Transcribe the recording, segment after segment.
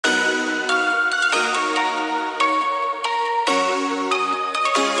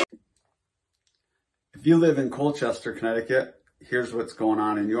If you live in Colchester, Connecticut, here's what's going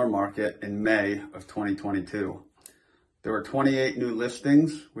on in your market in May of 2022. There were 28 new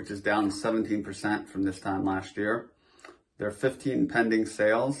listings, which is down 17% from this time last year. There are 15 pending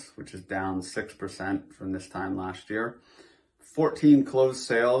sales, which is down 6% from this time last year. 14 closed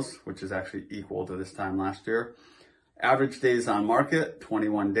sales, which is actually equal to this time last year. Average days on market,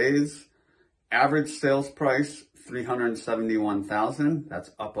 21 days. Average sales price, $371,000. That's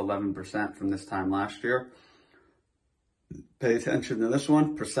up 11% from this time last year. Pay attention to this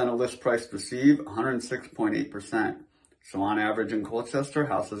one. Percent of list price received, 106.8%. So on average in Colchester,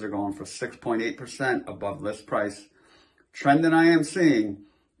 houses are going for 6.8% above list price. Trend that I am seeing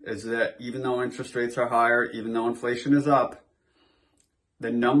is that even though interest rates are higher, even though inflation is up,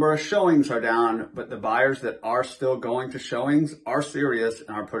 the number of showings are down, but the buyers that are still going to showings are serious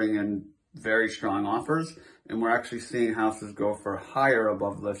and are putting in very strong offers. And we're actually seeing houses go for higher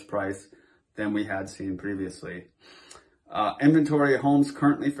above list price than we had seen previously. Inventory of homes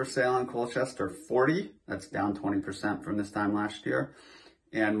currently for sale in Colchester, 40. That's down 20% from this time last year.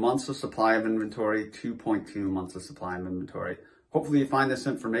 And months of supply of inventory, 2.2 months of supply of inventory. Hopefully you find this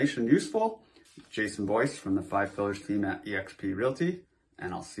information useful. Jason Boice from the 5 Pillars team at eXp Realty,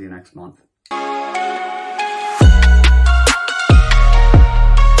 and I'll see you next month.